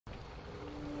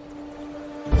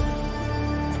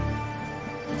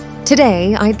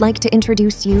Today, I'd like to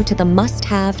introduce you to the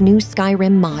must-have new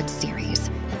Skyrim mods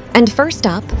series. And first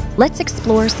up, let's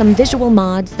explore some visual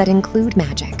mods that include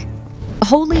magic.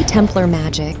 Holy Templar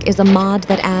Magic is a mod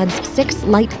that adds 6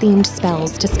 light-themed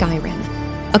spells to Skyrim.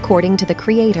 According to the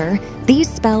creator,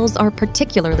 these spells are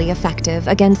particularly effective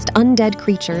against undead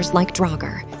creatures like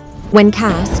Draugr. When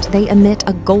cast, they emit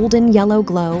a golden yellow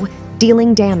glow,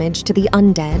 dealing damage to the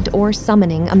undead or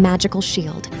summoning a magical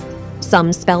shield.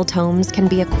 Some spell tomes can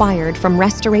be acquired from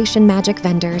restoration magic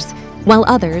vendors, while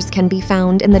others can be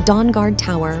found in the Dawnguard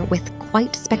Tower with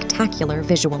quite spectacular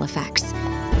visual effects.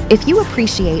 If you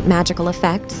appreciate magical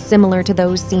effects similar to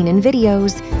those seen in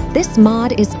videos, this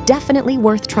mod is definitely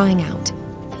worth trying out.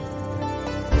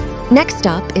 Next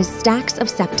up is Stacks of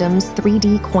Septims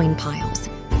 3D coin piles.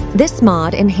 This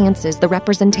mod enhances the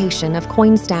representation of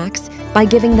coin stacks by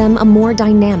giving them a more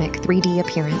dynamic 3D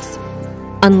appearance.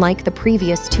 Unlike the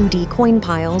previous 2D coin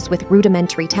piles with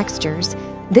rudimentary textures,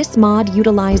 this mod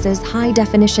utilizes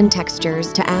high-definition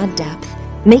textures to add depth,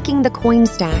 making the coin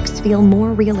stacks feel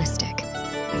more realistic.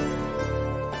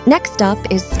 Next up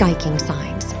is Skyking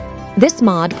Signs. This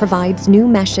mod provides new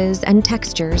meshes and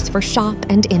textures for shop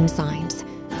and inn signs.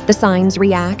 The signs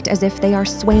react as if they are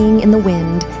swaying in the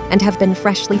wind and have been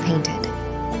freshly painted.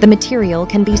 The material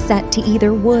can be set to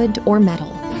either wood or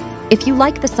metal. If you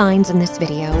like the signs in this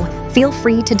video, feel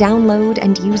free to download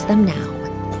and use them now.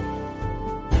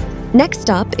 Next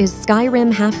up is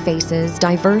Skyrim Half-Face's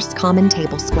Diverse Common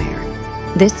Table Square.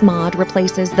 This mod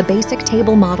replaces the basic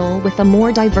table model with a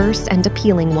more diverse and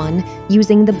appealing one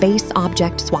using the base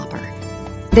object swapper.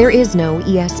 There is no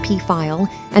ESP file,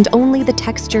 and only the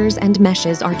textures and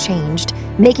meshes are changed,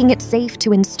 making it safe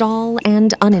to install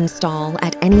and uninstall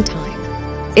at any time.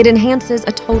 It enhances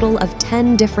a total of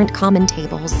 10 different common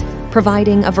tables,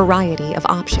 providing a variety of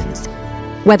options.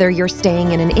 Whether you're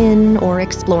staying in an inn or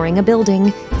exploring a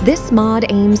building, this mod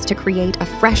aims to create a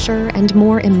fresher and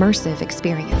more immersive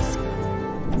experience.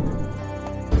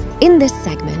 In this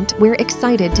segment, we're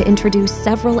excited to introduce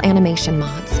several animation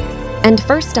mods. And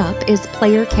first up is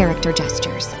Player Character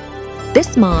Gestures.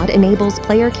 This mod enables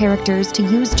player characters to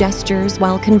use gestures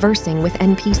while conversing with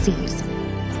NPCs.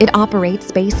 It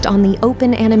operates based on the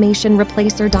Open Animation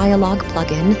Replacer dialog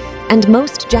plugin, and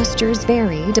most gestures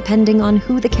vary depending on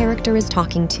who the character is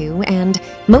talking to and,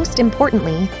 most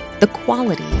importantly, the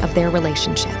quality of their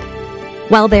relationship.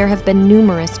 While there have been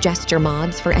numerous gesture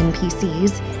mods for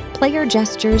NPCs, player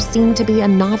gestures seem to be a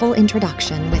novel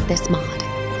introduction with this mod.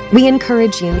 We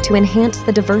encourage you to enhance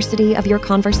the diversity of your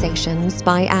conversations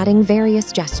by adding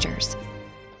various gestures.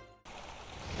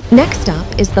 Next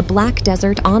up is the Black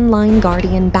Desert Online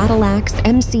Guardian Battleaxe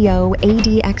MCO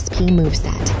ADXP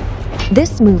moveset.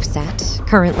 This moveset,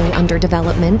 currently under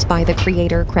development by the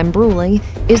creator Creme Brulee,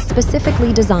 is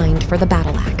specifically designed for the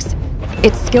Battleaxe.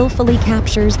 It skillfully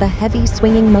captures the heavy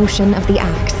swinging motion of the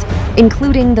axe,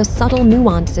 including the subtle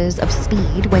nuances of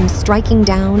speed when striking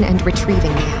down and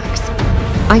retrieving the axe.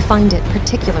 I find it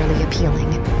particularly appealing.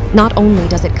 Not only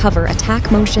does it cover attack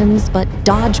motions, but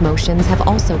dodge motions have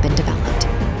also been developed.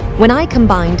 When I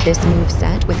combined this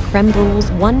moveset with Creme Brulee's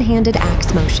one-handed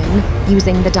axe motion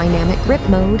using the dynamic grip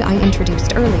mode I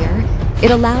introduced earlier,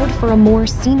 it allowed for a more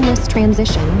seamless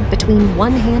transition between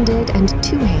one-handed and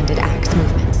two-handed axe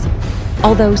movements.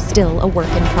 Although still a work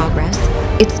in progress,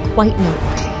 it's quite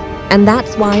noteworthy, and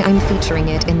that's why I'm featuring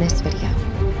it in this video.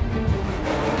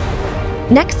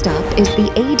 Next up is the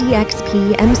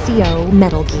ADXP MCO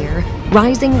Metal Gear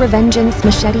Rising Revengeance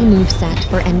Machete moveset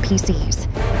for NPCs.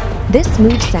 This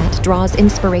moveset draws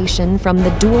inspiration from the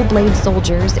dual-blade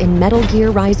soldiers in Metal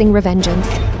Gear Rising Revengeance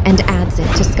and adds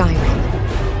it to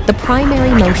Skyrim. The primary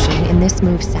motion in this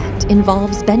moveset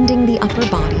involves bending the upper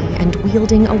body and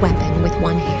wielding a weapon with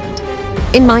one hand.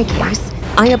 In my case,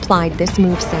 I applied this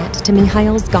moveset to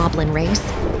Mihail's Goblin race,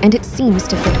 and it seems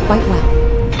to fit quite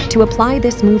well. To apply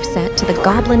this moveset to the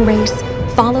Goblin race,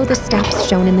 follow the steps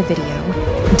shown in the video.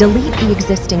 Delete the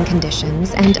existing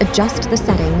conditions and adjust the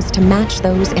settings to match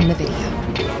those in the video.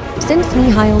 Since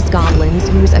Mihail's goblins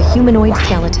use a humanoid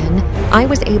skeleton, I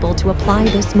was able to apply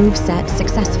this moveset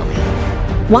successfully.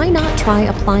 Why not try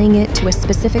applying it to a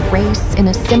specific race in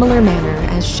a similar manner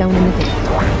as shown in the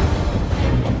video?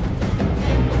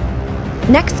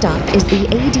 Next up is the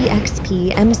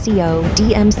ADXP MCO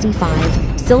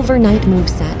DMC5 Silver Knight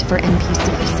moveset for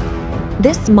NPCs.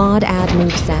 This mod-add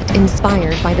moveset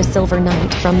inspired by the Silver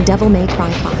Knight from Devil May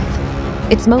Cry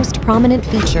 5. Its most prominent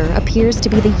feature appears to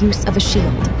be the use of a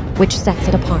shield, which sets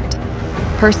it apart.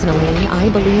 Personally, I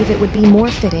believe it would be more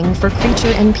fitting for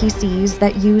creature NPCs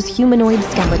that use humanoid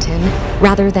skeleton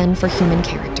rather than for human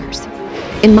characters.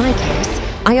 In my case,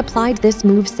 I applied this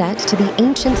moveset to the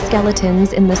ancient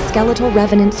skeletons in the Skeletal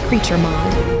Revenant's creature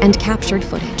mod and captured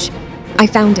footage. I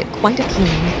found it quite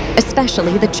appealing,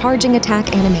 especially the charging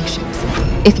attack animations.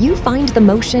 If you find the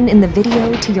motion in the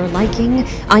video to your liking,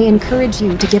 I encourage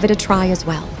you to give it a try as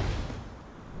well.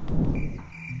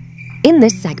 In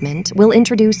this segment, we'll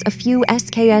introduce a few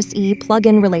SKSE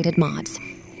plugin-related mods.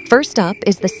 First up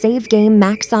is the Savegame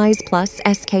Maxsize plus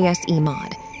SKSE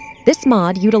mod. This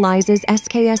mod utilizes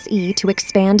SKSE to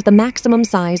expand the maximum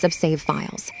size of save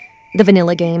files. The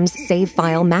vanilla game's save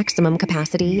file maximum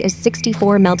capacity is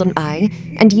 64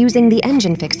 MB, and using the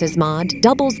Engine Fixes mod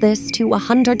doubles this to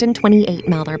 128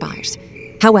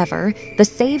 MB. However, the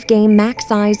Savegame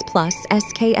Maxsize plus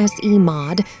SKSE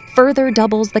mod further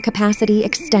doubles the capacity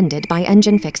extended by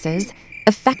Engine Fixes,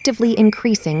 effectively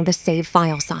increasing the save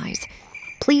file size.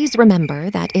 Please remember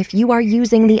that if you are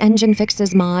using the Engine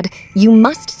Fixes mod, you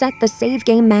must set the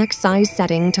Savegame Maxsize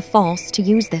setting to false to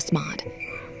use this mod.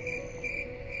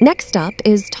 Next up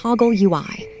is Toggle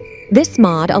UI. This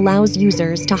mod allows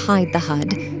users to hide the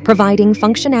HUD, providing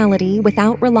functionality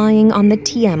without relying on the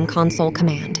TM console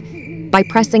command. By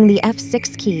pressing the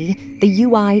F6 key, the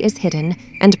UI is hidden,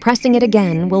 and pressing it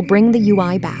again will bring the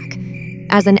UI back.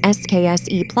 As an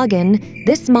SKSE plugin,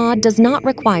 this mod does not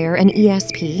require an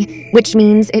ESP, which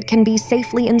means it can be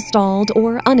safely installed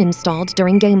or uninstalled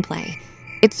during gameplay.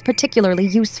 It's particularly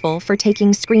useful for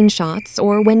taking screenshots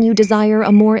or when you desire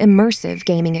a more immersive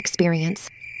gaming experience.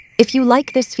 If you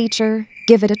like this feature,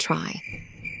 give it a try.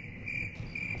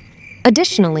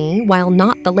 Additionally, while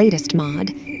not the latest mod,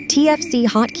 TFC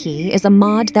Hotkey is a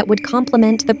mod that would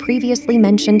complement the previously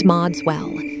mentioned mods well.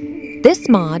 This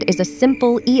mod is a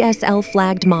simple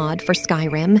ESL-flagged mod for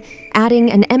Skyrim,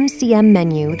 adding an MCM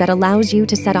menu that allows you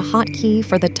to set a hotkey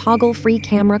for the Toggle Free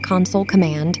Camera Console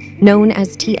command, known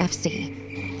as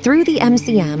TFC. Through the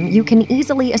MCM, you can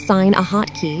easily assign a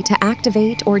hotkey to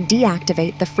activate or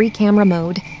deactivate the free camera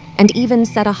mode, and even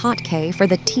set a hotkey for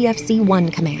the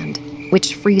TFC1 command,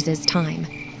 which freezes time.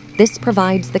 This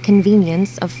provides the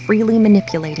convenience of freely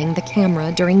manipulating the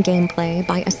camera during gameplay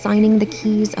by assigning the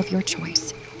keys of your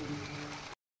choice.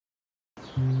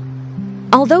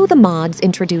 Although the mods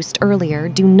introduced earlier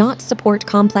do not support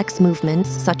complex movements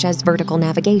such as vertical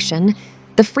navigation,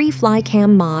 the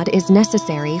FreeFlyCam mod is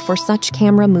necessary for such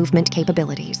camera movement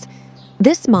capabilities.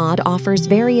 This mod offers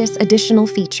various additional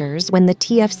features when the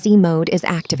TFC mode is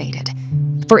activated.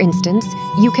 For instance,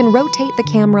 you can rotate the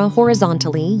camera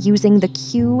horizontally using the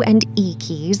Q and E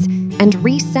keys and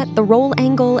reset the roll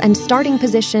angle and starting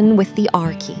position with the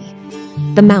R key.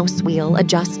 The mouse wheel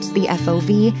adjusts the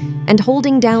FOV, and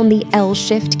holding down the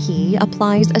L-shift key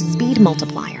applies a speed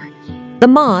multiplier. The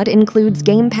mod includes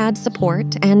gamepad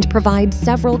support and provides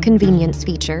several convenience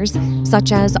features,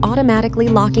 such as automatically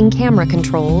locking camera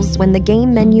controls when the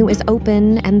game menu is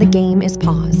open and the game is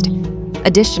paused.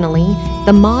 Additionally,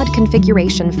 the mod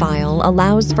configuration file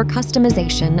allows for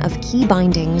customization of key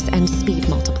bindings and speed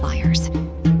multipliers.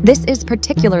 This is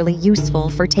particularly useful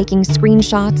for taking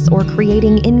screenshots or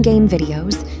creating in-game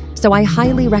videos, so I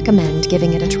highly recommend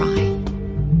giving it a try.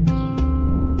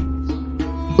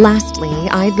 Lastly,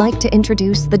 I'd like to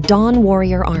introduce the Dawn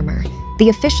Warrior Armor, the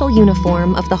official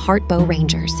uniform of the Heartbow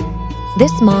Rangers.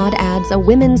 This mod adds a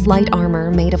women's light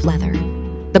armor made of leather.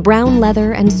 The brown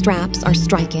leather and straps are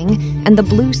striking, and the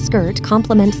blue skirt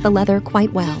complements the leather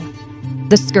quite well.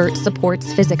 The skirt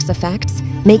supports physics effects,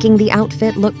 making the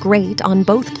outfit look great on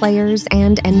both players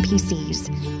and NPCs.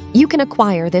 You can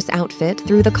acquire this outfit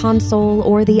through the console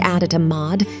or the additive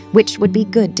mod, which would be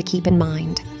good to keep in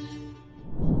mind.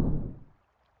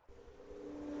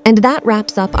 And that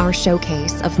wraps up our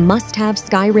showcase of must-have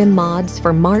Skyrim mods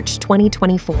for March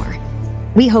 2024.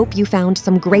 We hope you found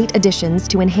some great additions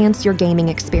to enhance your gaming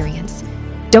experience.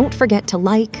 Don't forget to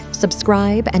like,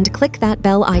 subscribe, and click that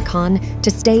bell icon to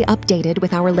stay updated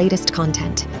with our latest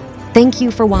content. Thank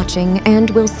you for watching, and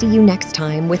we'll see you next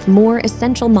time with more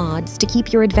essential mods to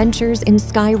keep your adventures in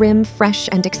Skyrim fresh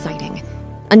and exciting.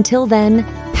 Until then,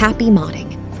 happy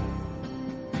modding!